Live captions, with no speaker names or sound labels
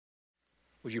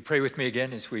Would you pray with me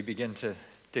again as we begin to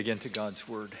dig into God's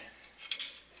Word?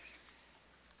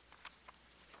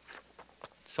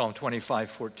 Psalm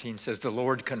 25:14 says, "The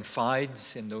Lord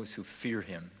confides in those who fear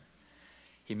him.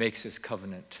 He makes his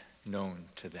covenant known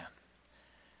to them."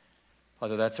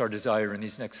 Father, that's our desire in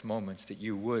these next moments, that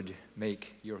you would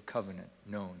make your covenant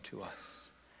known to us.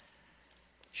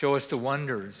 Show us the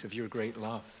wonders of your great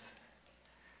love,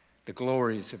 the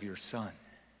glories of your Son,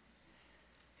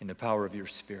 in the power of your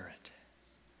Spirit,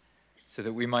 so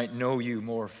that we might know you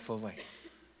more fully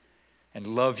and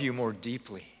love you more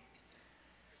deeply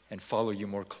and follow you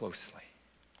more closely.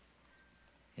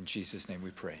 In Jesus' name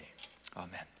we pray.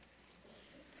 Amen.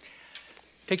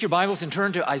 Take your Bibles and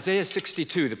turn to Isaiah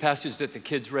 62, the passage that the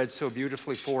kids read so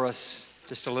beautifully for us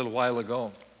just a little while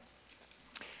ago.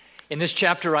 In this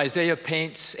chapter, Isaiah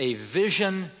paints a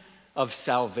vision of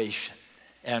salvation,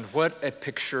 and what a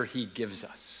picture he gives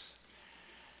us.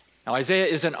 Now, Isaiah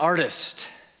is an artist,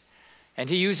 and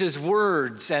he uses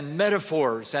words and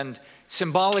metaphors and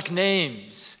symbolic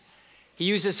names. He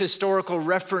uses historical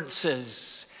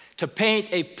references to paint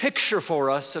a picture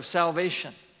for us of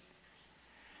salvation.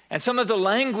 And some of the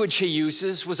language he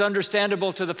uses was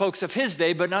understandable to the folks of his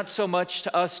day, but not so much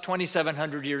to us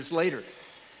 2,700 years later,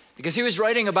 because he was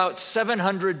writing about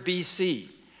 700 BC.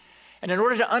 And in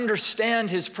order to understand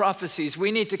his prophecies,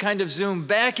 we need to kind of zoom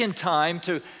back in time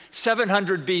to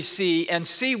 700 BC and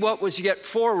see what was yet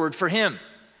forward for him.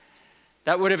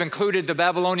 That would have included the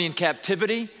Babylonian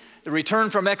captivity, the return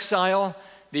from exile,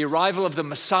 the arrival of the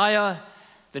Messiah,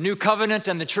 the new covenant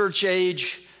and the church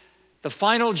age, the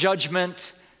final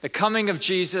judgment, the coming of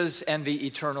Jesus, and the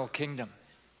eternal kingdom.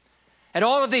 And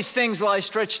all of these things lie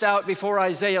stretched out before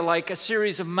Isaiah like a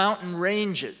series of mountain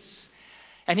ranges.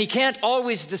 And he can't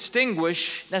always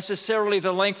distinguish necessarily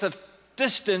the length of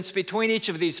distance between each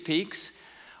of these peaks,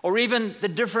 or even the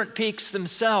different peaks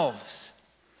themselves.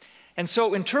 And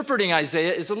so interpreting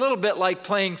Isaiah is a little bit like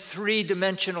playing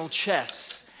three-dimensional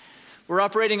chess. We're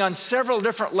operating on several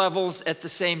different levels at the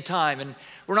same time. And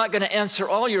we're not going to answer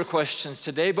all your questions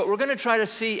today, but we're going to try to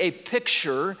see a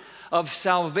picture of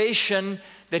salvation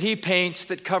that he paints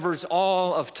that covers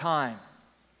all of time.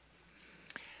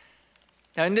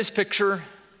 Now, in this picture,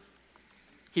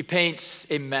 he paints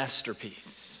a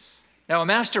masterpiece. Now, a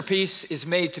masterpiece is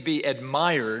made to be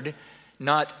admired,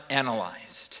 not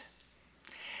analyzed.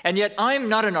 And yet, I'm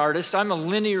not an artist, I'm a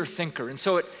linear thinker. And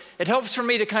so it helps for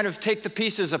me to kind of take the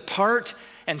pieces apart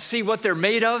and see what they're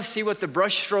made of, see what the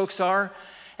brush strokes are.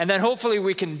 And then hopefully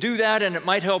we can do that, and it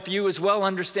might help you as well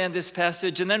understand this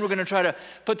passage. And then we're going to try to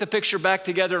put the picture back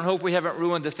together and hope we haven't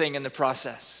ruined the thing in the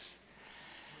process.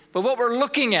 But what we're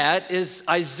looking at is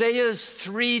Isaiah's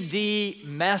 3D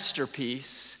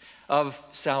masterpiece of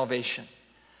salvation.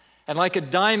 And like a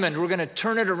diamond, we're going to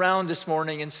turn it around this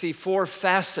morning and see four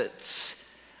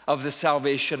facets of the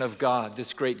salvation of God,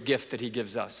 this great gift that he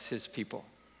gives us, his people.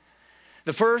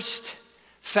 The first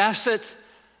facet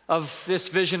of this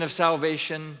vision of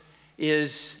salvation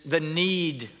is the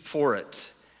need for it.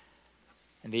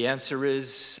 And the answer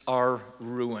is our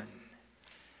ruin.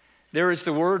 There is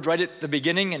the word right at the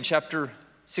beginning in chapter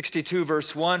 62,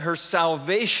 verse 1, her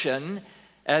salvation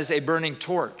as a burning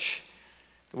torch.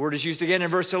 The word is used again in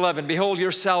verse 11, behold,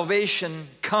 your salvation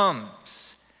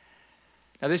comes.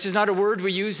 Now, this is not a word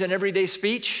we use in everyday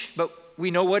speech, but we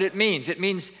know what it means. It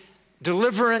means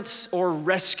deliverance or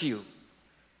rescue.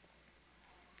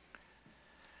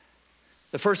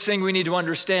 The first thing we need to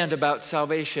understand about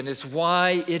salvation is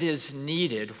why it is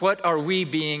needed. What are we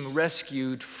being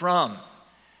rescued from?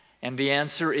 And the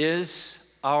answer is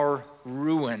our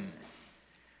ruin.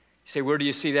 You say, where do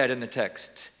you see that in the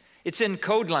text? It's in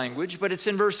code language, but it's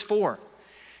in verse 4.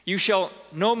 You shall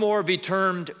no more be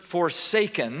termed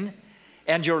forsaken,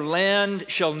 and your land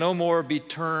shall no more be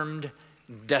termed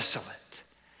desolate.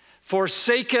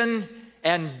 Forsaken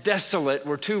and desolate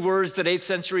were two words that 8th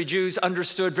century Jews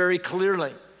understood very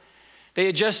clearly. They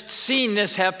had just seen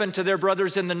this happen to their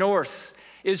brothers in the north.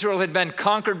 Israel had been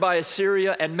conquered by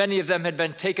Assyria, and many of them had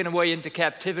been taken away into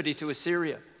captivity to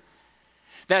Assyria.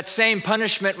 That same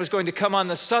punishment was going to come on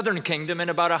the southern kingdom in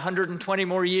about 120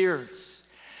 more years.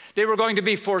 They were going to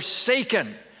be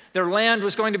forsaken. Their land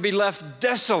was going to be left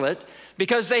desolate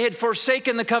because they had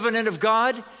forsaken the covenant of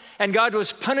God, and God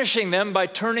was punishing them by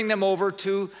turning them over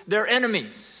to their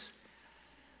enemies.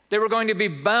 They were going to be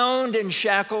bound in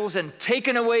shackles and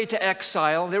taken away to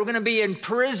exile. They were going to be in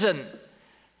prison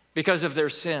because of their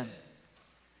sin.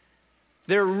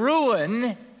 Their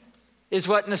ruin is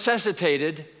what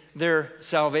necessitated their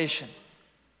salvation.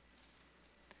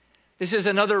 This is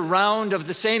another round of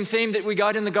the same theme that we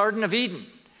got in the Garden of Eden,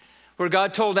 where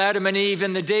God told Adam and Eve,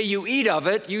 in the day you eat of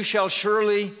it, you shall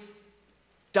surely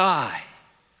die.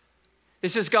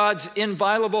 This is God's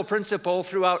inviolable principle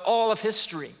throughout all of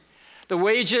history. The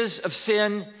wages of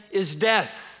sin is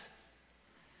death.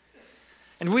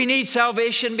 And we need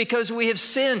salvation because we have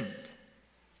sinned.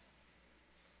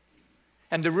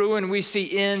 And the ruin we see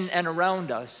in and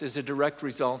around us is a direct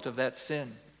result of that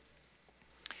sin.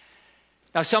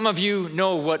 Now, some of you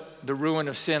know what the ruin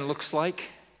of sin looks like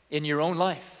in your own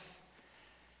life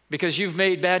because you've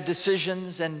made bad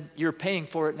decisions and you're paying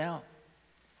for it now.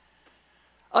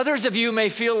 Others of you may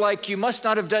feel like you must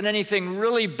not have done anything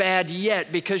really bad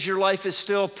yet because your life is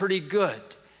still pretty good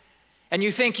and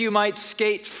you think you might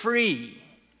skate free.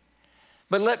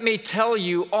 But let me tell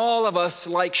you, all of us,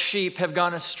 like sheep, have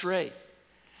gone astray.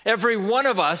 Every one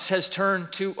of us has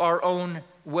turned to our own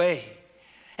way.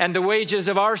 And the wages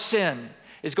of our sin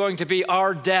is going to be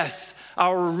our death,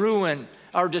 our ruin,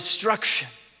 our destruction,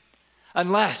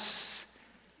 unless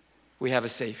we have a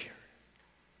Savior.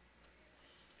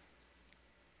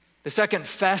 The second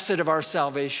facet of our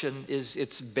salvation is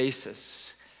its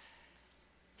basis,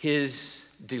 His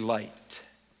delight.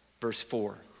 Verse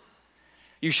 4.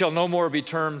 You shall no more be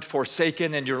termed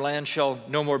forsaken, and your land shall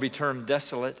no more be termed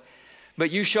desolate, but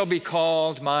you shall be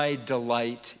called, my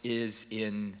delight is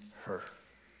in her.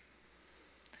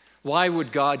 Why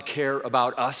would God care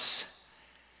about us?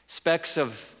 Specks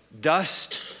of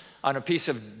dust on a piece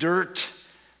of dirt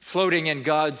floating in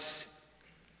God's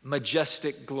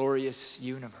majestic, glorious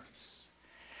universe.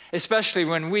 Especially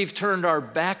when we've turned our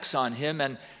backs on Him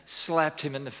and slapped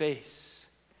Him in the face.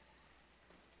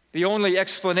 The only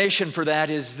explanation for that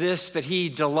is this, that He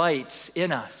delights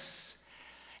in us.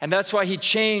 And that's why He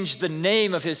changed the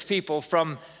name of His people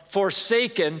from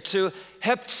forsaken to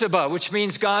Hephzibah, which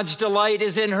means God's delight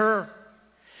is in her.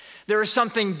 There is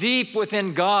something deep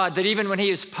within God that even when He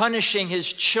is punishing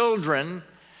His children,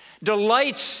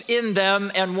 delights in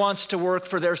them and wants to work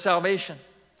for their salvation.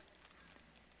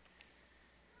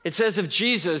 It says of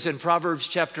Jesus in Proverbs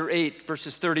chapter 8,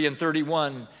 verses 30 and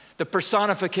 31, the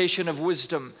personification of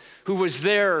wisdom, who was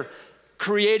there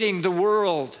creating the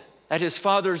world at His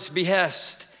Father's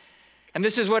behest. And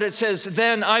this is what it says,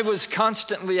 then I was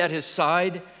constantly at His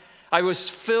side. I was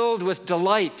filled with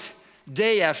delight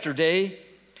day after day,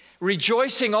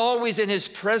 rejoicing always in His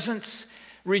presence,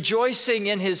 rejoicing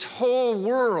in His whole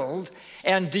world,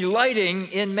 and delighting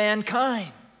in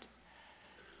mankind.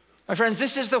 My friends,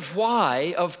 this is the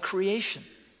why of creation.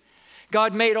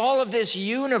 God made all of this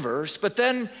universe, but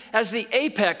then as the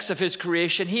apex of His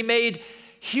creation, He made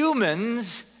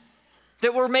humans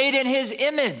that were made in His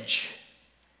image.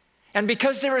 And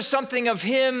because there is something of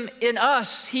Him in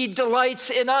us, He delights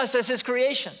in us as His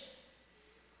creation.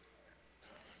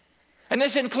 And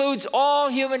this includes all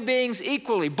human beings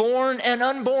equally, born and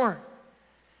unborn.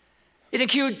 It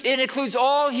includes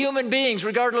all human beings,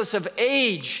 regardless of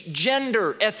age,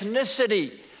 gender,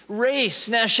 ethnicity, race,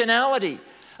 nationality,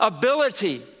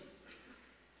 ability,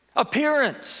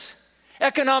 appearance,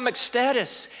 economic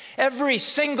status. Every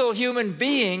single human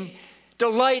being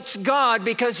delights God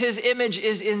because His image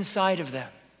is inside of them.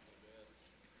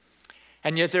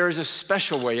 And yet there is a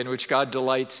special way in which God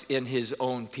delights in His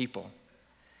own people.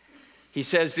 He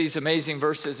says these amazing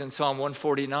verses in Psalm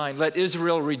 149, let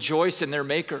Israel rejoice in their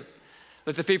Maker.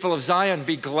 Let the people of Zion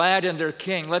be glad in their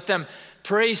King. Let them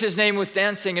praise His name with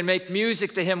dancing and make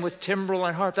music to Him with timbrel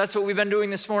and harp. That's what we've been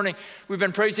doing this morning. We've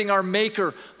been praising our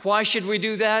Maker. Why should we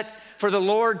do that? For the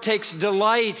Lord takes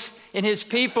delight in His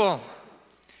people.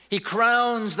 He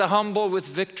crowns the humble with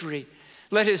victory.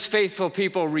 Let His faithful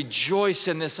people rejoice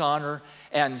in this honor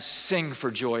and sing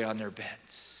for joy on their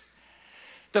beds.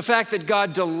 The fact that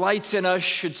God delights in us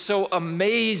should so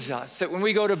amaze us that when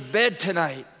we go to bed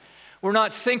tonight, we're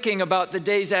not thinking about the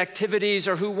day's activities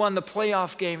or who won the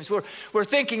playoff games. We're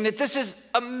thinking that this is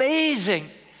amazing,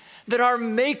 that our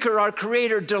Maker, our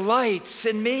Creator, delights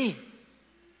in me.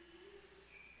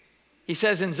 He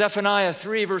says in Zephaniah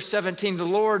 3, verse 17, the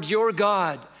Lord your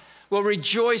God will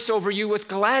rejoice over you with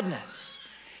gladness.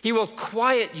 He will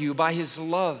quiet you by His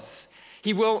love.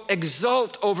 He will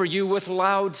exult over you with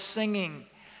loud singing.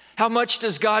 How much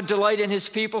does God delight in His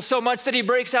people? So much that He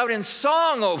breaks out in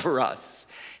song over us.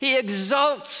 He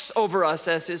exults over us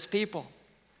as His people.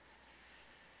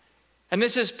 And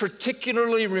this is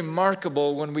particularly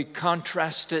remarkable when we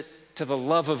contrast it to the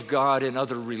love of God in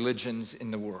other religions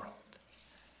in the world.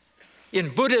 In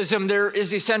Buddhism, there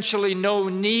is essentially no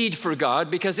need for God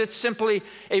because it's simply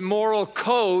a moral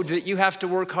code that you have to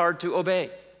work hard to obey.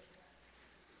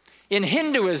 In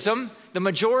Hinduism, the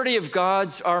majority of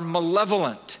gods are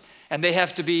malevolent and they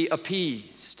have to be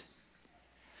appeased.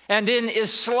 And in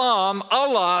Islam,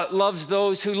 Allah loves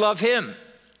those who love Him.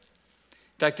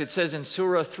 fact, it says in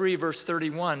Surah 3, verse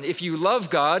 31, if you love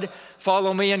God,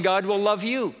 follow me and God will love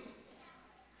you.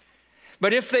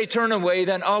 But if they turn away,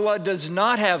 then Allah does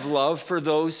not have love for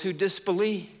those who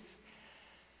disbelieve.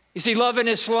 You see, love in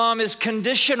Islam is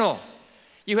conditional.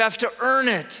 You have to earn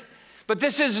it. But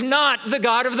this is not the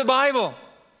God of the Bible.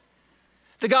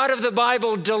 The God of the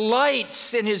Bible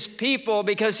delights in his people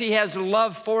because he has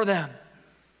love for them.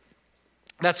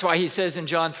 That's why he says in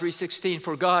John 3:16,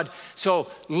 for God so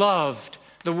loved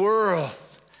the world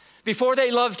before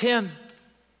they loved him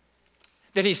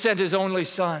that he sent his only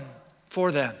son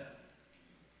for them.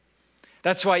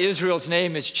 That's why Israel's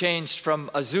name is changed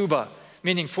from Azubah,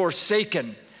 meaning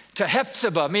forsaken, to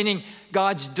Hephzibah, meaning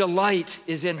God's delight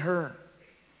is in her.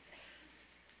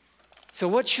 So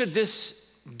what should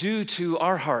this do to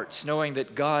our hearts, knowing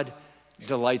that God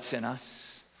delights in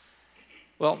us?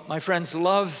 Well, my friends,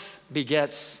 love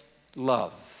begets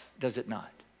love, does it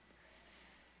not?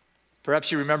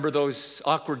 Perhaps you remember those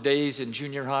awkward days in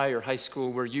junior high or high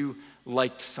school where you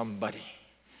liked somebody.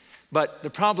 But the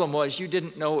problem was you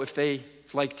didn't know if they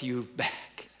liked you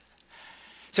back.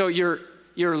 So your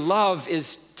love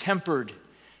is tempered.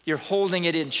 You're holding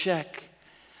it in check.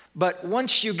 But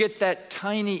once you get that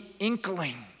tiny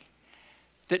inkling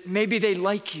that maybe they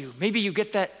like you, maybe you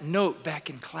get that note back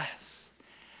in class,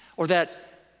 or that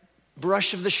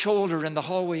brush of the shoulder in the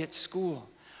hallway at school,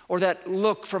 or that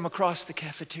look from across the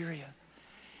cafeteria,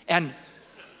 and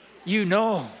you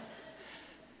know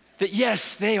that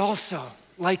yes, they also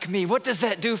like me. What does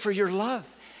that do for your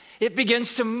love? It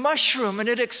begins to mushroom and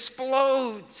it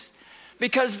explodes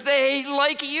because they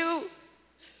like you.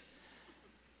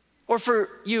 Or for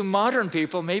you modern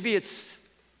people, maybe it's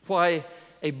why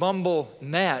a Bumble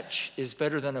match is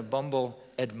better than a Bumble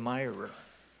admirer.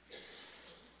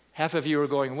 Half of you are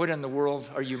going, what in the world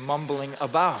are you mumbling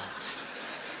about?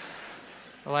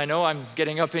 Well, I know I'm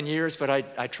getting up in years, but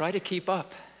I try to keep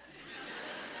up.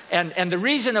 And the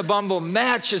reason a Bumble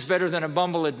match is better than a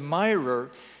Bumble admirer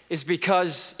is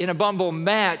because in a Bumble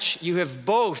match, you have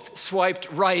both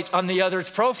swiped right on the other's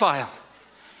profile.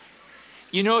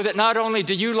 You know that not only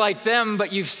do you like them,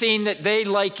 but you've seen that they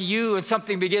like you, and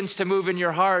something begins to move in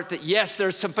your heart that yes,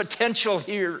 there's some potential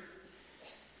here.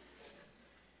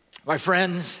 My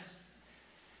friends,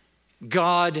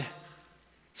 God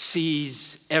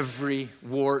sees every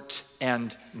wart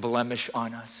and blemish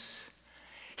on us.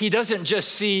 He doesn't just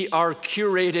see our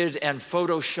curated and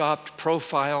photoshopped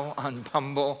profile on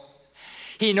Bumble.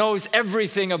 He knows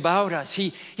everything about us.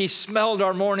 He smelled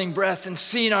our morning breath and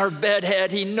seen our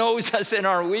bedhead. He knows us in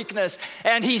our weakness,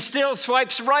 and he still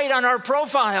swipes right on our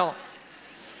profile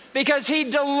because he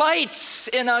delights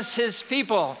in us, his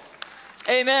people.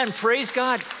 Amen. Praise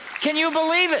God. Can you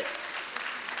believe it?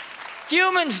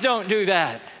 Humans don't do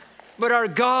that, but our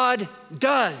God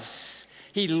does.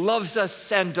 He loves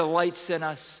us and delights in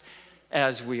us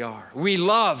as we are. We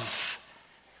love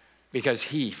because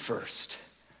he first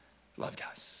loved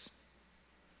us.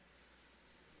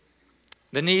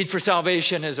 The need for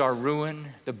salvation is our ruin.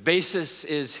 The basis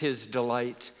is his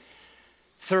delight.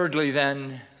 Thirdly,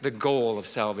 then, the goal of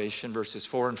salvation, verses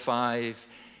 4 and 5,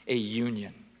 a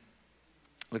union.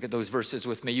 Look at those verses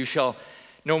with me. You shall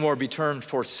no more be termed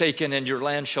forsaken, and your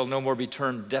land shall no more be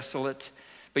termed desolate.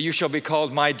 But you shall be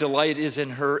called, my delight is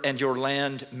in her, and your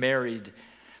land married.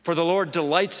 For the Lord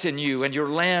delights in you, and your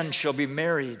land shall be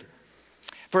married.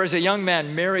 For as a young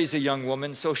man marries a young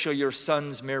woman, so shall your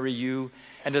sons marry you.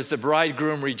 And as the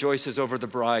bridegroom rejoices over the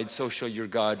bride, so shall your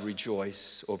God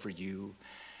rejoice over you.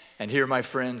 And here, my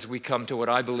friends, we come to what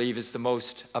I believe is the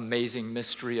most amazing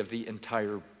mystery of the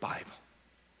entire Bible.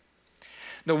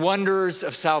 The wonders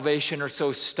of salvation are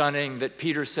so stunning that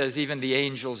Peter says even the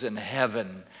angels in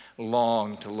heaven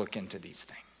long to look into these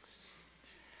things.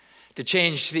 To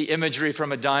change the imagery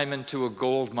from a diamond to a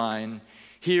gold mine,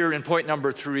 here in point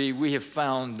number 3, we have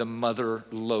found the mother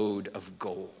lode of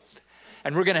gold.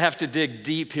 And we're going to have to dig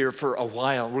deep here for a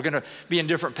while. We're going to be in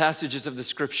different passages of the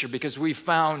scripture because we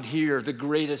found here the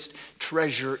greatest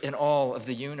treasure in all of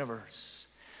the universe.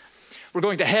 We're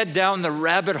going to head down the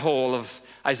rabbit hole of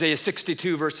Isaiah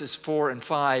 62 verses 4 and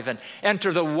 5 and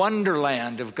enter the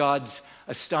wonderland of God's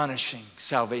astonishing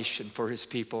salvation for his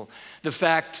people. The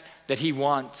fact that he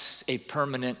wants a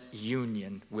permanent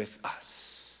union with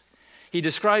us. He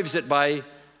describes it by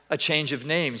a change of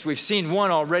names. We've seen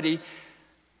one already.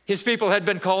 His people had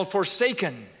been called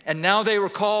forsaken, and now they were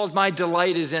called, my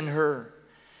delight is in her.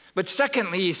 But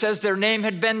secondly, he says their name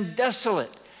had been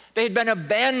desolate. They had been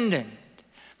abandoned.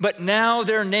 But now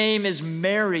their name is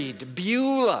married.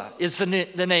 Beulah is the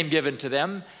name given to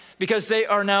them because they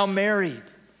are now married.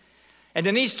 And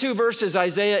in these two verses,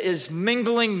 Isaiah is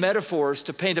mingling metaphors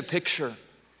to paint a picture.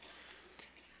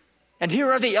 And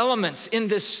here are the elements in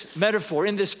this metaphor,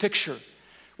 in this picture.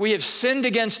 We have sinned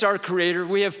against our Creator.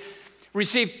 We have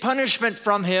received punishment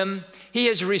from Him. He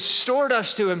has restored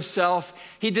us to Himself.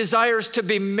 He desires to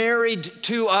be married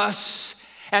to us,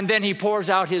 and then He pours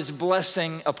out His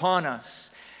blessing upon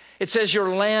us. It says, your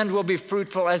land will be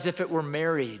fruitful as if it were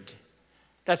married.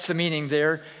 That's the meaning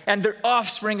there. And the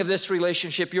offspring of this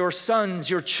relationship, your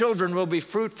sons, your children will be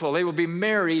fruitful. They will be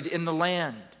married in the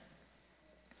land.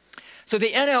 So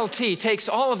the NLT takes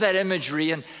all of that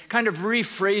imagery and kind of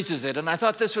rephrases it. And I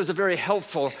thought this was a very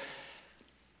helpful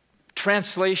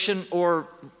translation or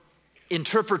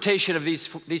interpretation of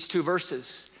these two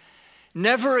verses.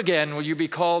 Never again will you be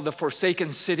called the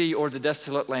forsaken city or the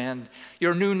desolate land.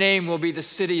 Your new name will be the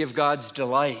city of God's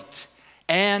delight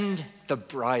and the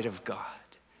bride of God.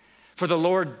 For the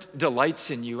Lord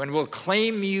delights in you and will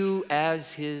claim you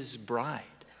as His bride.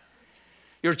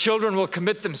 Your children will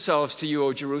commit themselves to you,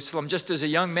 O Jerusalem, just as a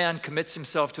young man commits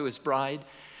himself to his bride.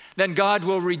 Then God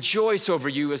will rejoice over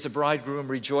you as a bridegroom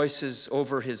rejoices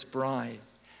over his bride.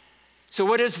 So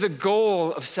what is the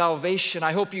goal of salvation?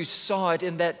 I hope you saw it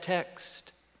in that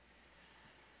text.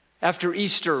 After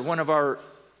Easter, one of our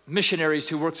missionaries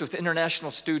who works with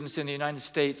international students in the United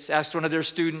States asked one of their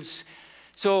students,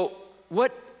 so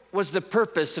what was the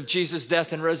purpose of Jesus'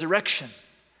 death and resurrection?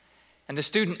 And the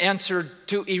student answered,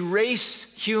 to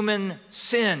erase human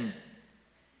sin.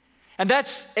 And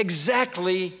that's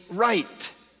exactly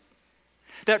right.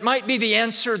 That might be the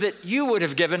answer that you would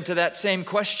have given to that same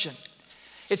question.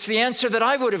 It's the answer that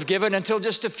I would have given until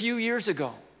just a few years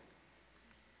ago.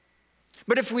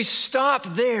 But if we stop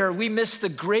there, we miss the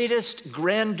greatest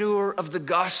grandeur of the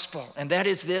gospel, and that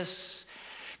is this.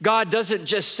 God doesn't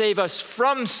just save us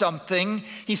from something,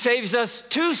 He saves us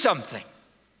to something.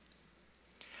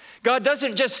 God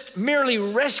doesn't just merely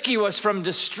rescue us from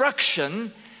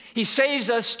destruction, He saves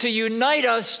us to unite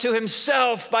us to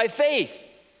Himself by faith.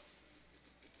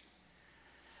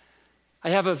 I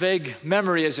have a vague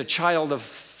memory as a child of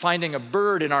finding a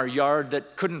bird in our yard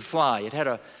that couldn't fly. It had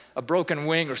a broken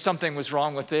wing or something was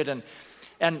wrong with it, and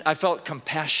I felt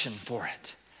compassion for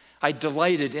it. I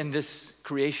delighted in this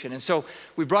creation. And so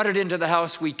we brought it into the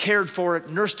house, we cared for it,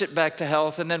 nursed it back to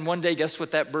health, and then one day, guess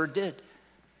what that bird did?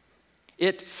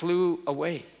 It flew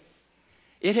away.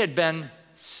 It had been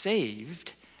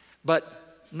saved,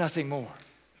 but nothing more.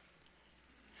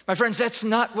 My friends, that's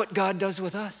not what God does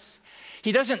with us.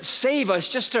 He doesn't save us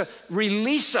just to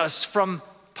release us from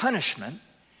punishment.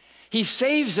 He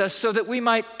saves us so that we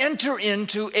might enter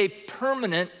into a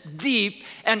permanent, deep,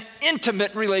 and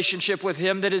intimate relationship with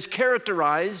Him that is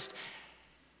characterized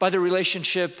by the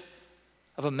relationship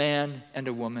of a man and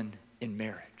a woman in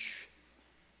marriage.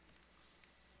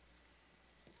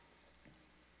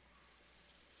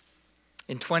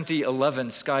 In 2011,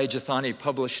 Skye Jethani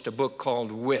published a book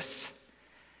called With,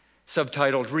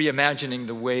 subtitled Reimagining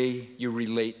the Way You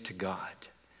Relate to God.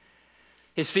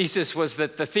 His thesis was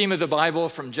that the theme of the Bible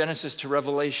from Genesis to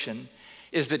Revelation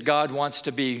is that God wants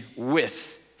to be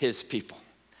with His people.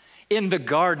 In the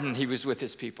garden, He was with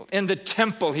His people. In the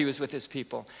temple, He was with His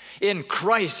people. In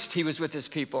Christ, He was with His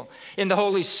people. In the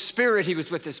Holy Spirit, He was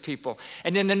with His people.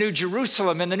 And in the New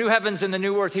Jerusalem, in the new heavens and the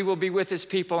new earth, He will be with His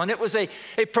people. And it was a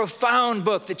profound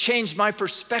book that changed my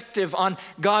perspective on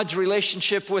God's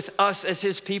relationship with us as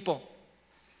His people.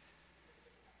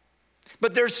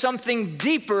 But there's something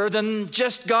deeper than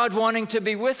just God wanting to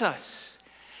be with us.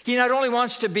 He not only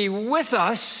wants to be with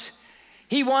us,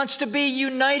 He wants to be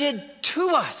united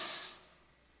to us.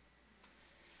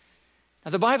 Now,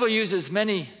 the Bible uses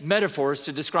many metaphors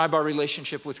to describe our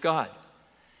relationship with God.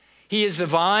 He is the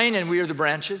vine and we are the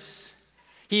branches.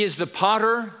 He is the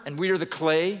potter and we are the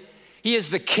clay. He is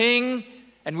the king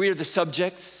and we are the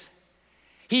subjects.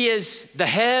 He is the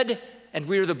head and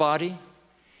we are the body.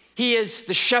 He is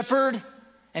the shepherd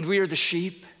and we are the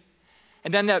sheep.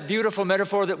 And then that beautiful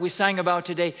metaphor that we sang about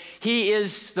today, He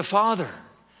is the Father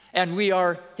and we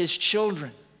are His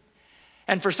children.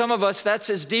 And for some of us, that's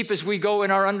as deep as we go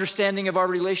in our understanding of our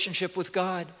relationship with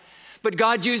God. But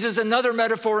God uses another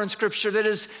metaphor in Scripture that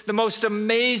is the most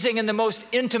amazing and the most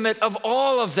intimate of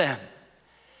all of them.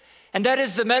 And that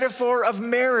is the metaphor of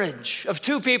marriage, of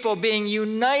two people being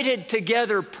united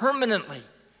together permanently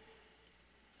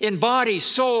in body,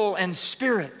 soul, and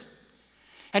spirit.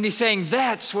 And He's saying,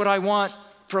 that's what I want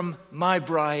from my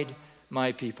bride,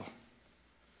 my people.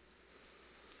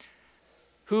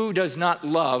 Who does not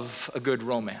love a good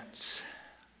romance?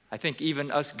 I think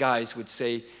even us guys would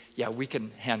say, yeah, we can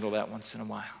handle that once in a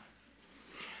while.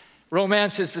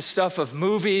 Romance is the stuff of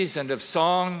movies and of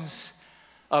songs,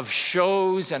 of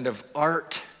shows and of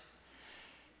art.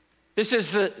 This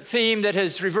is the theme that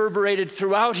has reverberated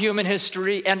throughout human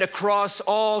history and across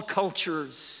all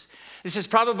cultures. This is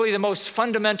probably the most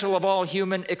fundamental of all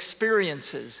human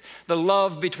experiences, the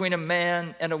love between a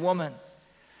man and a woman.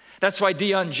 That's why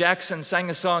Deion Jackson sang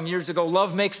a song years ago,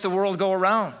 "Love makes the world go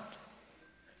around."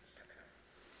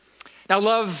 Now,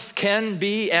 love can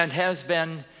be and has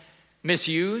been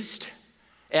misused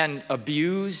and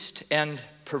abused and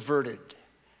perverted.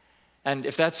 And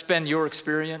if that's been your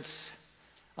experience,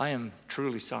 I am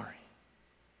truly sorry.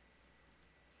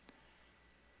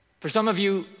 For some of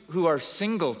you who are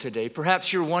single today,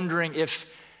 perhaps you're wondering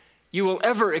if you will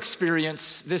ever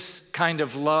experience this kind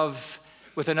of love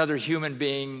with another human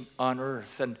being on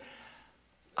earth. And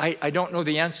I don't know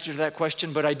the answer to that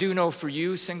question, but I do know for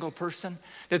you, single person,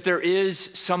 that there is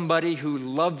somebody who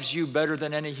loves you better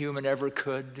than any human ever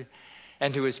could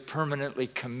and who is permanently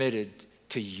committed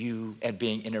to you and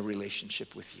being in a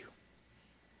relationship with you.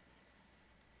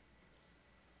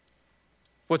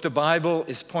 What the Bible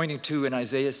is pointing to in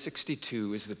Isaiah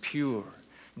 62 is the pure,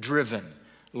 driven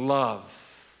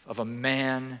love of a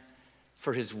man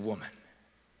for his woman.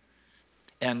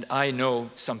 And I know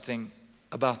something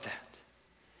about that.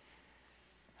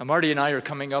 Now, Marty and I are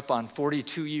coming up on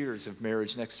 42 years of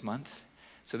marriage next month.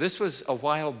 So this was a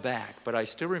while back, but I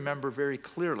still remember very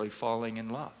clearly falling in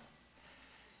love.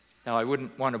 Now, I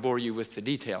wouldn't want to bore you with the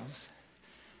details,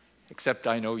 except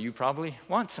I know you probably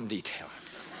want some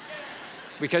details.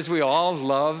 Because we all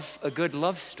love a good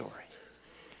love story.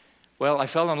 Well, I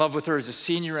fell in love with her as a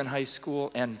senior in high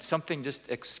school, and something just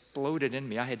exploded in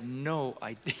me. I had no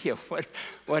idea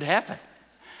what happened.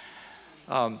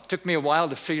 Took me a while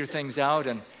to figure things out,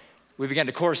 and we began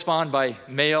to correspond by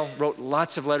mail, wrote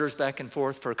lots of letters back and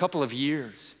forth for a couple of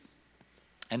years.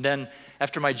 And then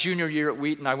after my junior year at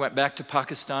Wheaton, I went back to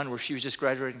Pakistan where she was just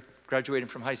graduating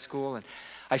from high school, and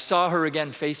I saw her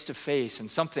again face to face,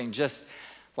 and something just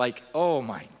like, oh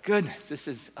my goodness, this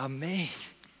is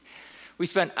amazing. We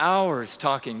spent hours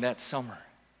talking that summer.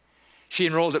 She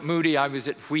enrolled at Moody, I was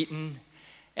at Wheaton,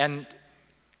 and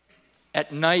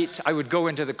at night I would go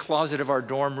into the closet of our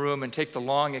dorm room and take the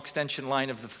long extension line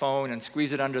of the phone and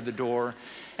squeeze it under the door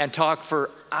and talk for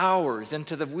hours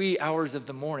into the wee hours of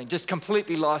the morning, just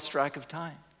completely lost track of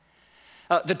time.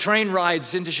 The train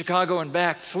rides into Chicago and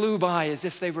back flew by as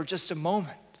if they were just a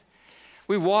moment.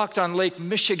 We walked on Lake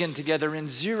Michigan together in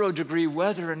 0-degree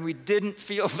weather, and we didn't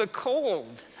feel the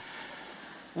cold.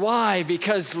 Why?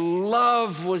 Because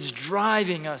love was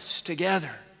driving us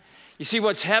together. You see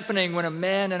what's happening when a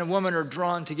man and a woman are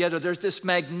drawn together? There's this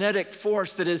magnetic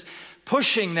force that is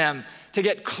pushing them to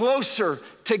get closer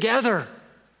together.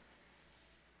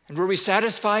 And were we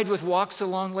satisfied with walks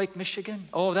along Lake Michigan?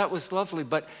 Oh, that was lovely,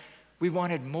 but we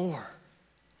wanted more.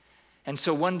 And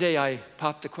so one day I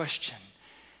popped the question.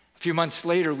 A few months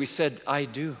later, we said, I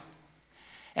do.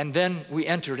 And then we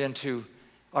entered into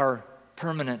our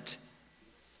permanent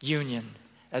union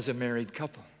as a married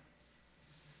couple.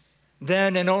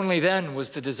 Then and only then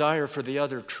was the desire for the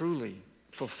other truly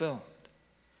fulfilled.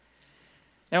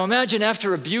 Now imagine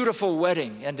after a beautiful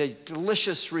wedding and a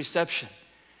delicious reception,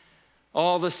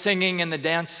 all the singing and the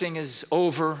dancing is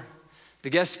over,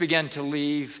 the guests begin to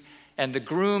leave, and the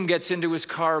groom gets into his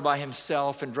car by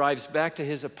himself and drives back to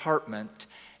his apartment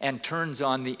and turns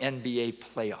on the NBA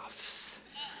playoffs.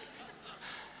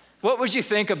 What would you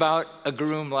think about a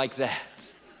groom like that?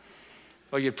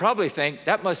 Well, you'd probably think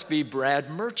that must be Brad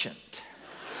Merchant.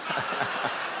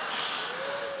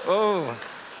 Oh,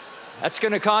 that's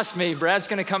going to cost me. Brad's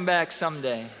going to come back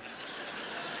someday.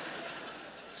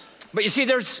 But you see,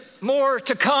 there's more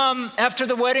to come after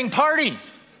the wedding party.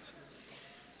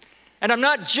 And I'm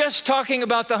not just talking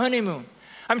about the honeymoon.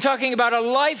 I'm talking about a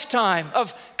lifetime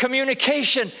of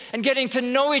communication and getting to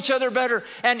know each other better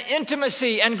and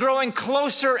intimacy and growing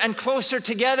closer and closer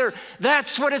together.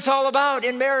 That's what it's all about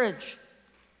in marriage.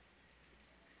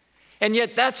 And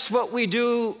yet that's what we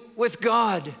do with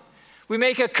God. We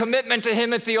make a commitment to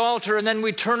Him at the altar, and then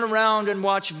we turn around and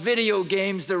watch video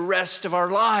games the rest of our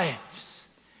lives.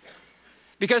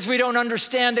 Because we don't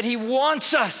understand that He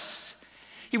wants us.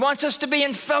 He wants us to be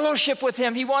in fellowship with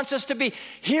Him. He wants us to be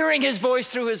hearing His voice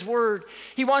through His Word.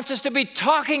 He wants us to be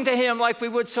talking to Him like we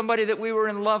would somebody that we were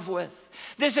in love with.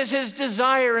 This is His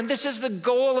desire, and this is the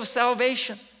goal of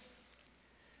salvation.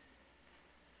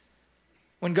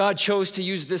 When God chose to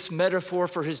use this metaphor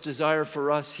for His desire for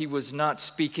us, He was not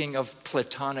speaking of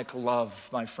platonic love,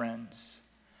 my friends.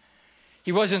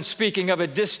 He wasn't speaking of a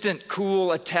distant,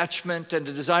 cool attachment and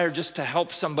a desire just to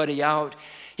help somebody out.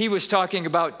 He was talking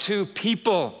about two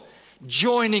people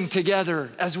joining together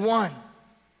as one.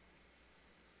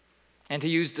 And He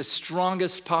used the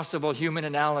strongest possible human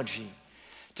analogy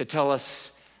to tell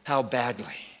us how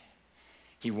badly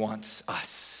he wants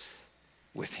us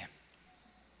with him.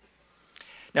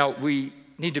 Now, we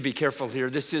need to be careful here.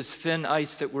 This is thin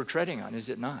ice that we're treading on, is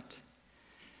it not?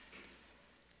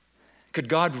 Could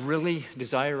God really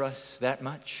desire us that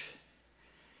much?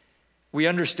 We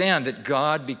understand that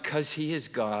God, because he is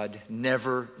God,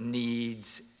 never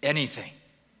needs anything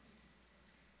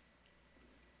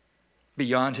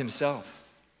beyond himself.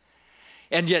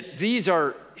 And yet these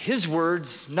are his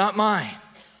words, not mine.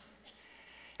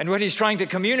 And what he's trying to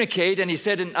communicate, and he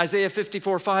said in Isaiah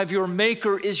 54:5, your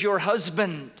maker is your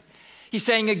husband. He's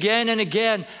saying again and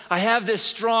again, I have this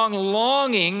strong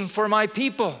longing for my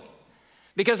people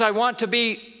because I want to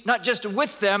be not just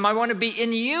with them, I want to be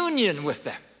in union with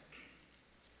them.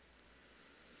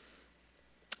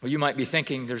 Well, you might be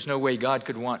thinking, there's no way God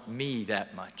could want me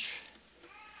that much.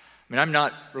 I mean, I'm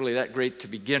not really that great to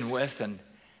begin with. And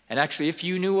actually, if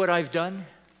you knew what I've done,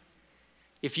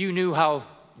 if you knew how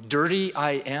dirty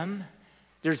I am,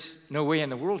 there's no way in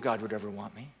the world God would ever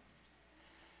want me.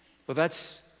 Well,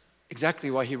 that's exactly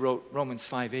why he wrote Romans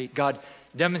 5:8. God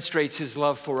demonstrates his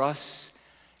love for us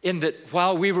in that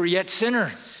while we were yet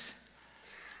sinners,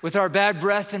 with our bad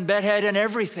breath and bedhead and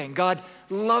everything, God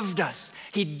loved us.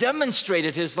 He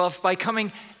demonstrated his love by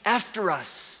coming after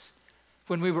us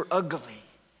when we were ugly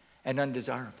and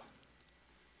undesirable.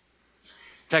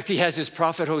 In fact, he has his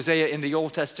prophet Hosea in the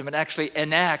Old Testament actually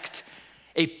enact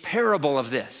a parable of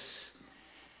this.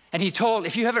 And he told,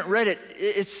 if you haven't read it,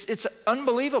 it's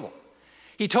unbelievable.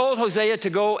 He told Hosea to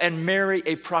go and marry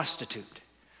a prostitute.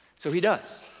 So he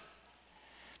does.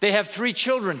 They have 3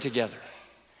 children together.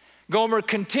 Gomer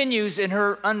continues in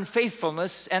her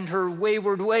unfaithfulness and her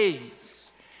wayward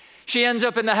ways. She ends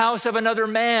up in the house of another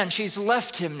man. She's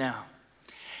left him now.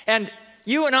 And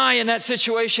you and I in that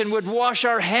situation would wash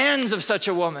our hands of such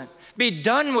a woman, be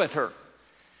done with her.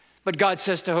 But God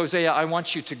says to Hosea, I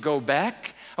want you to go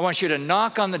back. I want you to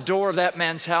knock on the door of that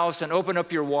man's house and open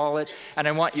up your wallet, and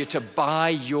I want you to buy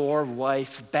your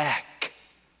wife back.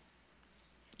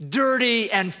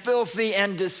 Dirty and filthy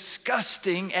and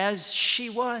disgusting as she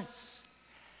was.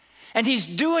 And he's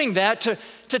doing that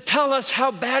to tell us how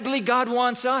badly God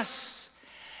wants us.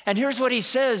 And here's what he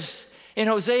says in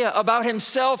Hosea about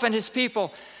himself and his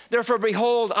people. Therefore,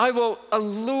 behold, I will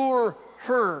allure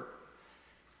her.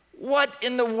 What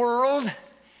in the world?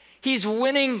 He's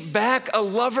winning back a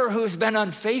lover who's been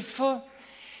unfaithful?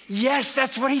 Yes,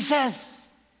 that's what he says.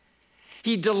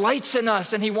 He delights in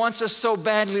us and he wants us so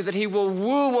badly that he will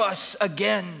woo us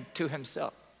again to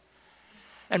himself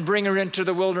and bring her into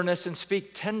the wilderness and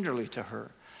speak tenderly to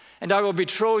her. And I will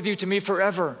betroth you to me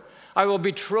forever. I will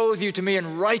betroth you to me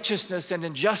in righteousness and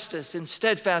in justice, in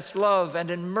steadfast love and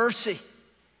in mercy.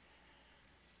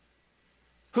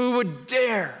 Who would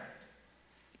dare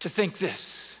to think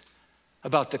this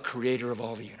about the creator of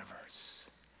all the universe?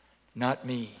 Not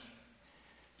me,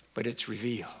 but it's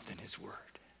revealed in his word.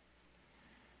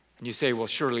 And you say, well,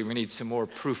 surely we need some more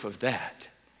proof of that.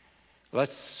 Well,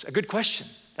 that's a good question.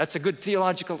 That's a good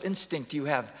theological instinct you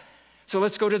have. So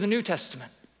let's go to the New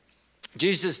Testament.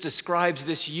 Jesus describes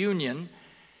this union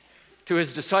to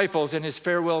his disciples in his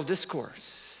farewell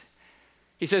discourse.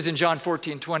 He says in John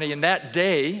 14:20, in that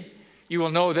day you will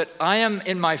know that I am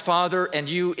in my Father and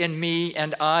you in me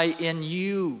and I in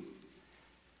you.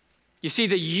 You see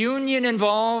the union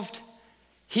involved?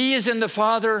 He is in the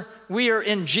Father, we are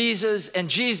in Jesus, and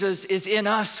Jesus is in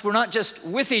us. We're not just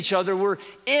with each other, we're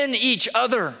in each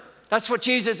other. That's what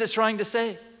Jesus is trying to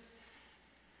say.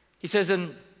 He says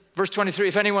in verse 23,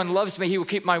 if anyone loves me, he will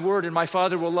keep my word, and my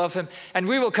Father will love him, and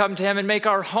we will come to him and make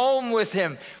our home with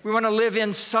him. We want to live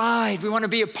inside. We want to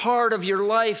be a part of your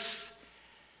life.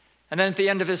 And then at the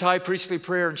end of his high priestly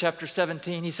prayer in chapter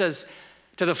 17, he says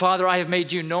to the Father, I have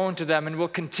made you known to them and will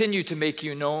continue to make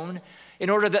you known, in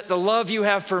order that the love you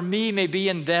have for me may be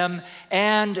in them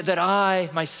and that I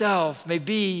myself may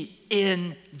be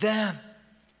in them.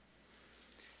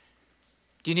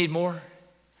 Do you need more?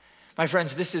 My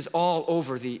friends, this is all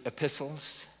over the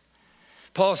epistles.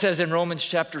 Paul says in Romans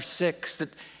chapter 6 that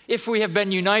if we have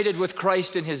been united with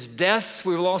Christ in his death,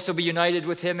 we will also be united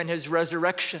with him in his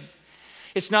resurrection.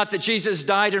 It's not that Jesus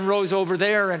died and rose over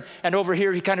there and over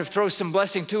here he kind of throws some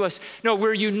blessing to us. No,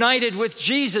 we're united with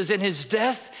Jesus in his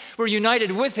death. We're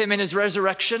united with him in his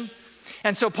resurrection.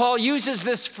 And so Paul uses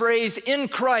this phrase, in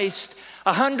Christ,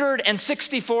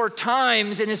 164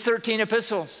 times in his 13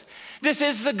 epistles. This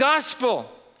is the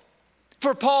gospel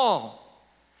for Paul,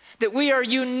 that we are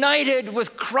united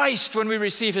with Christ when we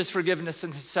receive his forgiveness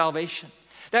and his salvation.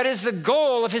 That is the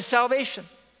goal of his salvation.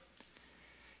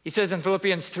 He says in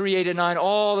Philippians 3:8-9,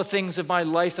 all the things of my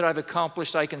life that I've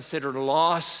accomplished I consider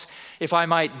loss if I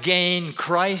might gain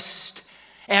Christ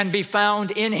and be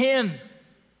found in him.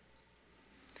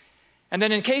 And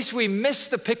then in case we miss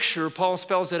the picture, Paul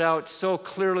spells it out so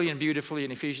clearly and beautifully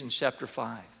in Ephesians chapter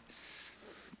 5.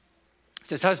 It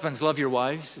says, husbands, love your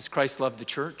wives as Christ loved the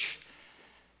church.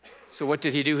 So what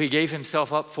did he do? He gave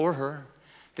himself up for her,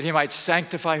 that he might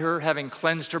sanctify her, having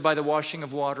cleansed her by the washing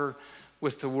of water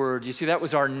with the word. You see, that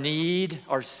was our need,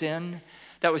 our sin.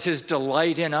 That was his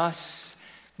delight in us.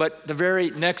 But the very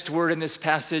next word in this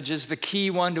passage is the key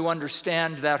one to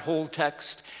understand that whole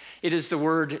text. It is the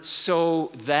word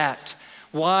so that.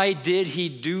 Why did he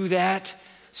do that?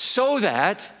 So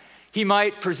that he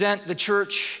might present the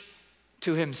church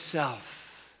to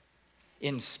himself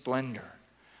in splendor,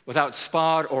 without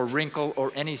spot or wrinkle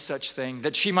or any such thing,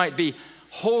 that she might be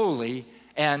holy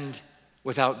and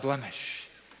without blemish.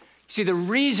 See, the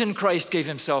reason Christ gave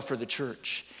himself for the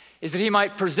church is that he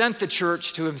might present the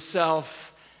church to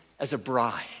himself as a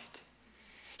bride.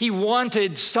 He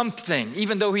wanted something,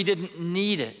 even though he didn't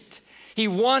need it. He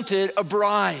wanted a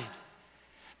bride.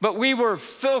 But we were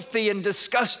filthy and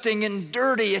disgusting and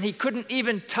dirty, and he couldn't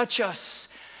even touch us.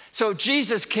 So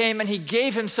Jesus came and he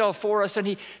gave himself for us, and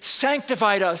he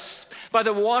sanctified us by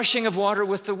the washing of water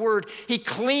with the word. He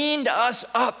cleaned us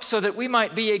up so that we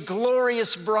might be a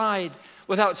glorious bride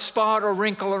without spot or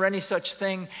wrinkle or any such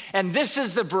thing. And this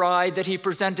is the bride that he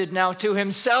presented now to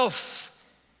himself.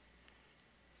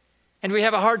 And we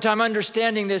have a hard time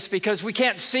understanding this because we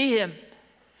can't see him.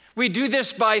 We do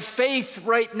this by faith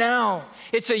right now.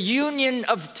 It's a union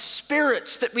of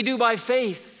spirits that we do by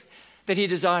faith that he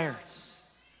desires.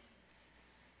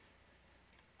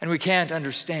 And we can't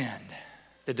understand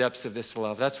the depths of this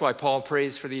love. That's why Paul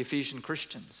prays for the Ephesian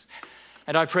Christians.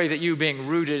 And I pray that you, being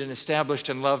rooted and established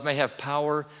in love, may have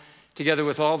power, together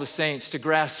with all the saints, to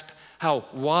grasp how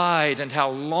wide and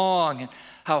how long and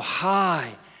how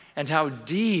high and how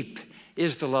deep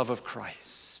is the love of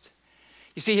Christ.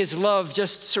 You see, his love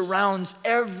just surrounds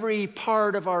every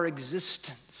part of our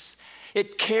existence.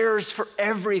 It cares for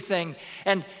everything.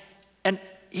 And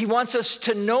he wants us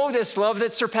to know this love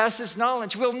that surpasses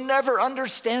knowledge. We'll never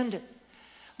understand it.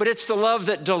 But it's the love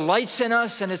that delights in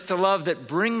us, and it's the love that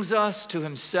brings us to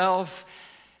himself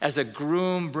as a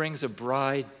groom brings a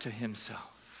bride to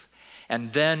himself.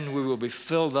 And then we will be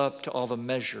filled up to all the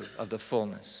measure of the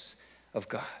fullness of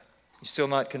God. You still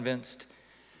not convinced?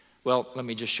 Well, let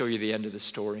me just show you the end of the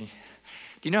story.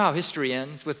 Do you know how history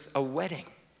ends? With a wedding.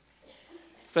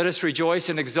 Let us rejoice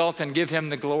and exult and give him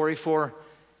the glory, for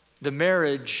the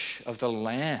marriage of the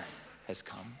Lamb has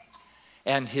come,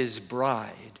 and his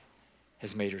bride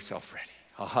has made herself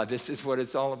ready. This is what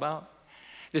it's all about.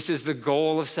 This is the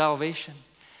goal of salvation.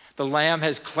 The Lamb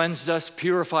has cleansed us,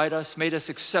 purified us, made us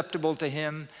acceptable to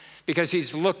him because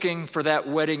he's looking for that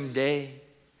wedding day.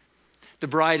 The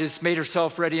bride has made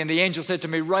herself ready, and the angel said to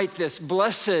me, write this,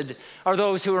 blessed are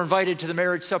those who are invited to the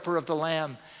marriage supper of the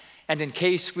Lamb. And in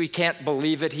case we can't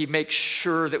believe it, he makes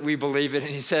sure that we believe it,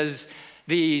 and he says,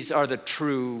 these are the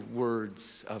true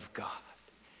words of God.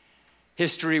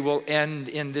 History will end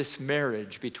in this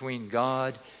marriage between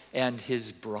God and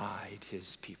his bride,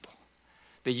 his people.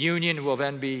 The union will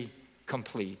then be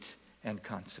complete and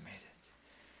consummated.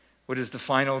 What is the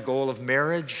final goal of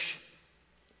marriage?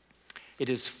 It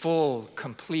is full,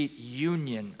 complete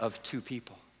union of two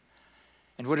people.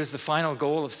 And what is the final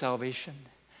goal of salvation?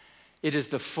 It is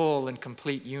the full and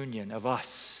complete union of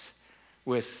us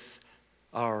with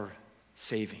our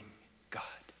saving God.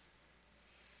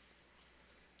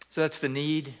 So that's the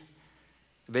need,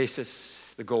 the basis,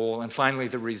 the goal, and finally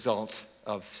the result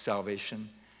of salvation.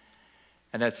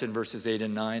 And that's in verses 8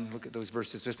 and 9. Look at those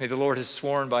verses with me. The Lord has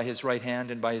sworn by his right hand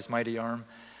and by his mighty arm,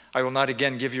 I will not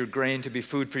again give your grain to be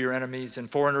food for your enemies, and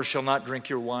foreigners shall not drink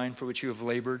your wine for which you have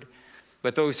labored.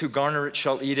 But those who garner it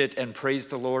shall eat it and praise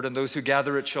the Lord, and those who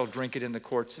gather it shall drink it in the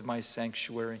courts of my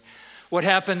sanctuary. What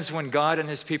happens when God and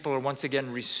his people are once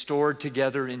again restored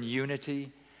together in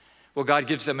unity? Well, God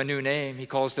gives them a new name. He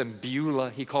calls them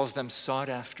Beulah. He calls them sought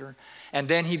after. And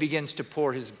then he begins to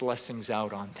pour his blessings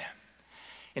out on them.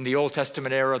 In the Old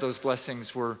Testament era, those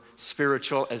blessings were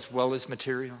spiritual as well as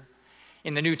material.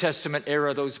 In the New Testament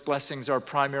era, those blessings are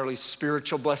primarily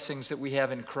spiritual blessings that we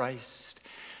have in Christ.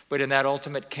 But in that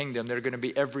ultimate kingdom, they're going to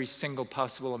be every single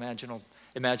possible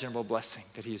imaginable blessing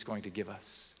that he's going to give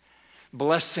us.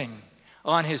 Blessing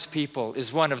on his people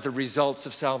is one of the results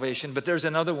of salvation. But there's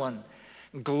another one.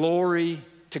 Glory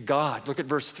to God. Look at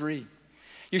verse 3.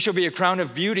 You shall be a crown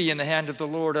of beauty in the hand of the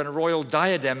Lord, and a royal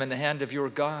diadem in the hand of your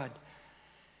God.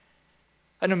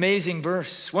 An amazing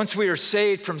verse. Once we are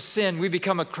saved from sin, we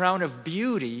become a crown of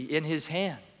beauty in his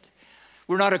hand.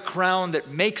 We're not a crown that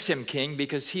makes him king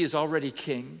because he is already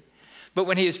king, But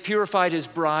when he has purified his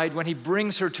bride, when he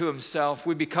brings her to himself,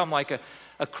 we become like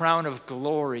a crown of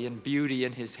glory and beauty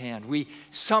in his hand. We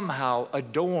somehow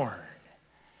adorn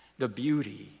the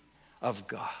beauty of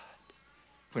God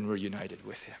when we're united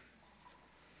with him.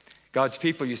 God's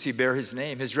people, you see, bear his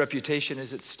name. His reputation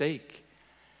is at stake.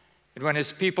 And when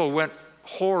his people went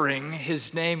whoring,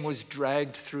 his name was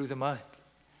dragged through the mud.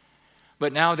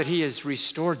 But now that he has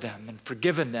restored them and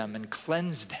forgiven them and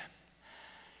cleansed them,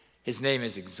 his name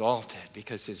is exalted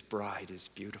because his bride is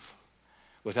beautiful,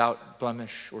 without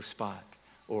blemish or spot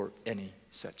or any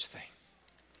such thing.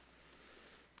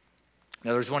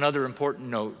 Now, there's one other important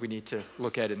note we need to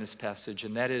look at in this passage,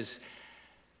 and that is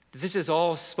this is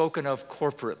all spoken of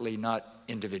corporately, not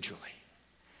individually.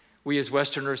 We as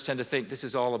Westerners tend to think this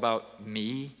is all about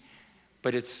me,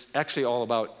 but it's actually all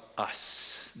about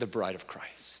us, the bride of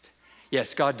Christ.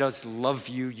 Yes, God does love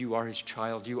you. You are his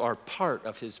child. You are part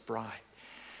of his bride.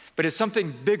 But it's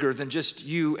something bigger than just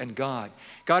you and God.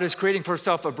 God is creating for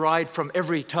himself a bride from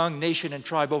every tongue, nation, and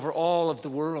tribe over all of the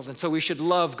world. And so we should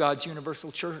love God's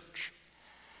universal church.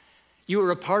 You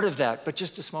are a part of that, but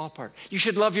just a small part. You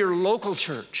should love your local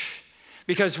church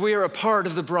because we are a part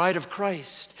of the bride of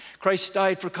Christ. Christ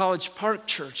died for College Park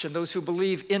Church and those who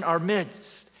believe in our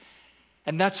midst.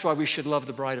 And that's why we should love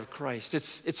the bride of Christ.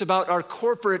 It's about our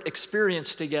corporate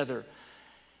experience together.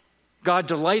 God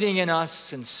delighting in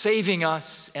us and saving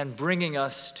us and bringing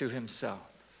us to himself.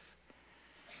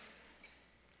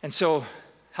 And so,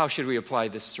 how should we apply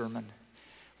this sermon?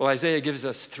 Well, Isaiah gives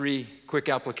us 3 quick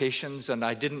applications, and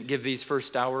I didn't give these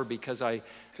first hour because I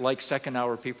like second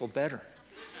hour people better.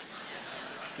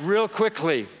 Real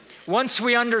quickly, once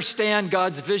we understand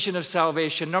God's vision of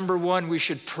salvation, number 1, we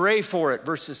should pray for it,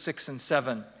 verses 6 and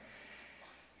 7.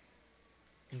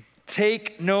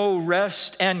 Take no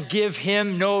rest and give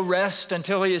him no rest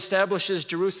until he establishes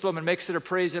Jerusalem and makes it a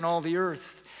praise in all the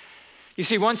earth. You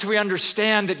see, once we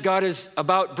understand that God is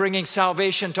about bringing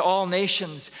salvation to all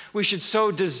nations, we should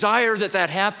so desire that that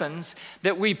happens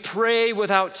that we pray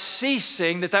without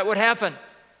ceasing that would happen.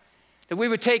 That we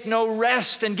would take no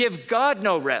rest and give God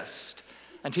no rest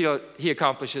until he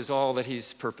accomplishes all that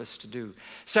he's purposed to do.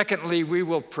 Secondly, we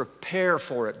will prepare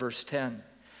for it, verse 10.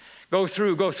 Go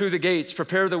through the gates,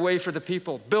 prepare the way for the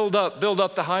people, build up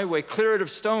the highway, clear it of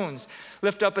stones,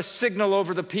 lift up a signal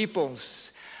over the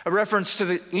peoples. A reference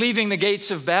to leaving the gates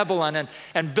of Babylon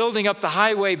and building up the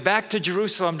highway back to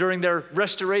Jerusalem during their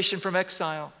restoration from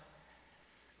exile.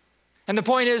 And the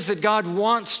point is that God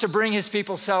wants to bring his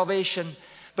people salvation,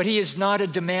 but he is not a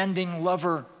demanding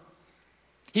lover.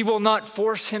 He will not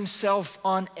force himself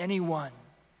on anyone,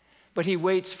 but he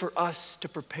waits for us to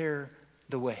prepare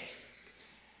the way.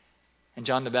 And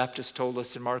John the Baptist told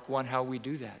us in Mark 1 how we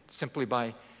do that, simply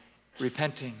by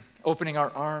repenting, opening our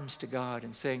arms to God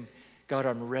and saying, God,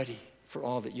 I'm ready for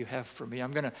all that you have for me.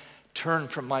 I'm going to turn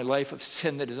from my life of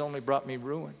sin that has only brought me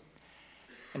ruin.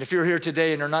 And if you're here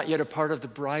today and are not yet a part of the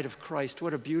bride of Christ,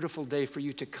 what a beautiful day for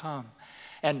you to come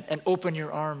and open your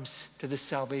arms to this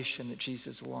salvation that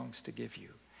Jesus longs to give you.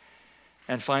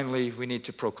 And finally, we need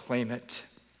to proclaim it.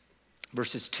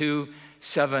 Verses 2,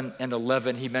 7, and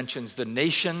 11, he mentions the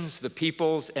nations, the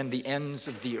peoples, and the ends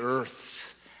of the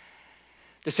earth.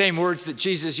 The same words that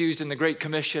Jesus used in the Great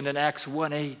Commission in Acts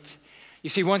 1:8. You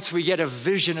see, once we get a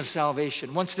vision of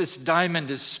salvation, once this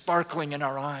diamond is sparkling in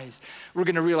our eyes, we're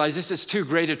going to realize this is too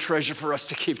great a treasure for us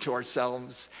to keep to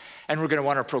ourselves. And we're going to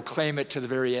want to proclaim it to the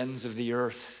very ends of the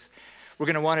earth. We're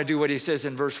going to want to do what he says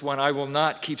in verse 1, I will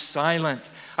not keep silent.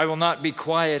 I will not be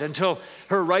quiet until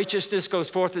her righteousness goes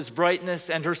forth as brightness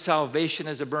and her salvation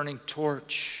as a burning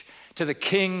torch to the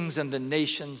kings and the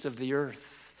nations of the earth.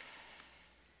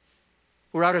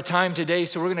 We're out of time today,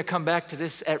 so we're going to come back to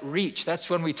this at Reach. That's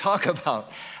when we talk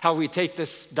about how we take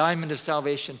this diamond of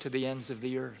salvation to the ends of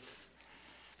the earth.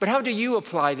 But how do you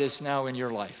apply this now in your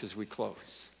life as we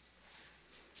close?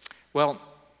 Well,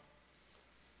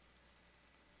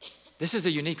 this is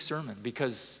a unique sermon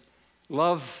because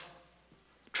love,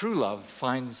 true love,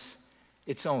 finds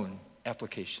its own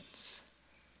applications,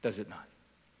 does it not?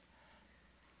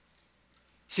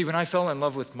 See, when I fell in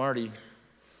love with Marty,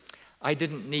 I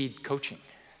didn't need coaching.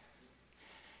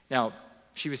 Now,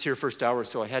 she was here first hour,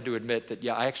 so I had to admit that,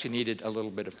 I actually needed a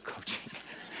little bit of coaching.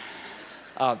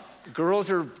 Girls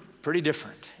are pretty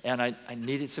different, and I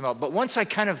needed some help. But once I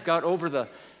kind of got over the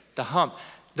hump,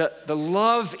 the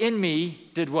love in me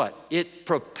did what? It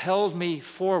propelled me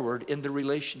forward in the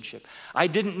relationship. I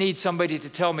didn't need somebody to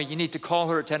tell me, you need to call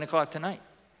her at 10 o'clock tonight.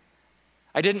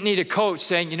 I didn't need a coach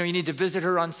saying, you need to visit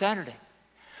her on Saturday.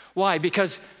 Why?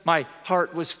 Because my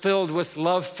heart was filled with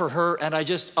love for her and I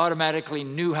just automatically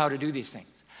knew how to do these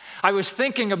things. I was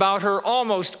thinking about her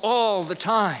almost all the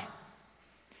time.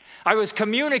 I was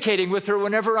communicating with her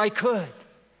whenever I could.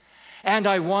 And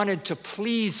I wanted to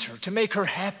please her, to make her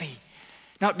happy.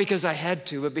 Not because I had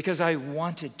to, but because I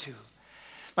wanted to.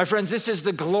 My friends, this is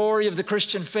the glory of the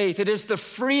Christian faith. It is the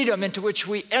freedom into which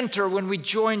we enter when we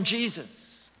join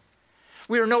Jesus.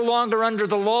 We are no longer under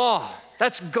the law.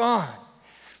 That's gone.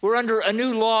 We're under a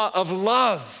new law of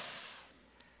love.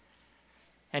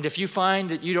 And if you find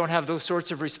that you don't have those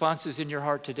sorts of responses in your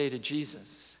heart today to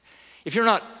Jesus, if you're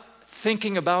not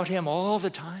thinking about him all the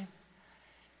time,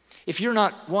 if you're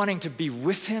not wanting to be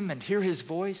with him and hear his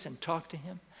voice and talk to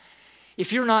him,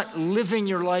 if you're not living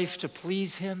your life to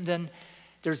please him, then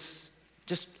there's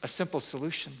just a simple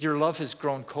solution. Your love has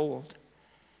grown cold.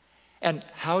 And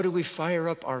how do we fire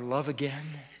up our love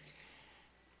again?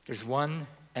 There's one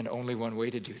and only one way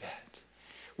to do that.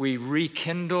 We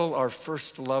rekindle our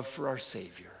first love for our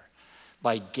Savior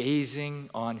by gazing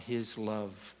on his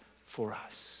love for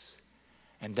us.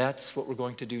 And that's what we're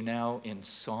going to do now in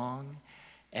song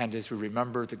and as we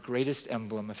remember the greatest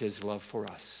emblem of his love for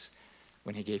us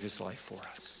when he gave his life for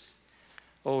us.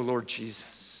 Oh, Lord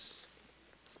Jesus,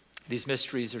 these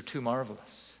mysteries are too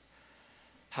marvelous.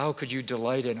 How could you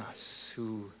delight in us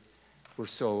who were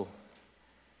so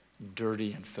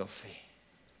dirty and filthy?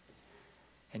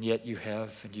 And yet you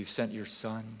have, and you've sent your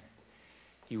Son.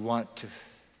 You want to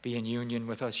be in union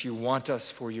with us. You want us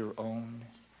for your own.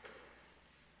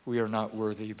 We are not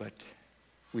worthy, but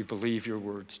we believe your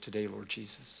words today, Lord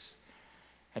Jesus.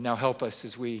 And now help us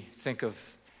as we think of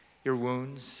your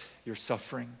wounds, your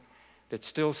suffering, that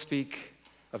still speak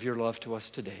of your love to us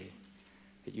today,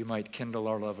 that you might kindle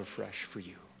our love afresh for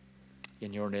you.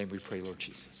 In your name we pray, Lord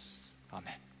Jesus.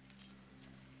 Amen.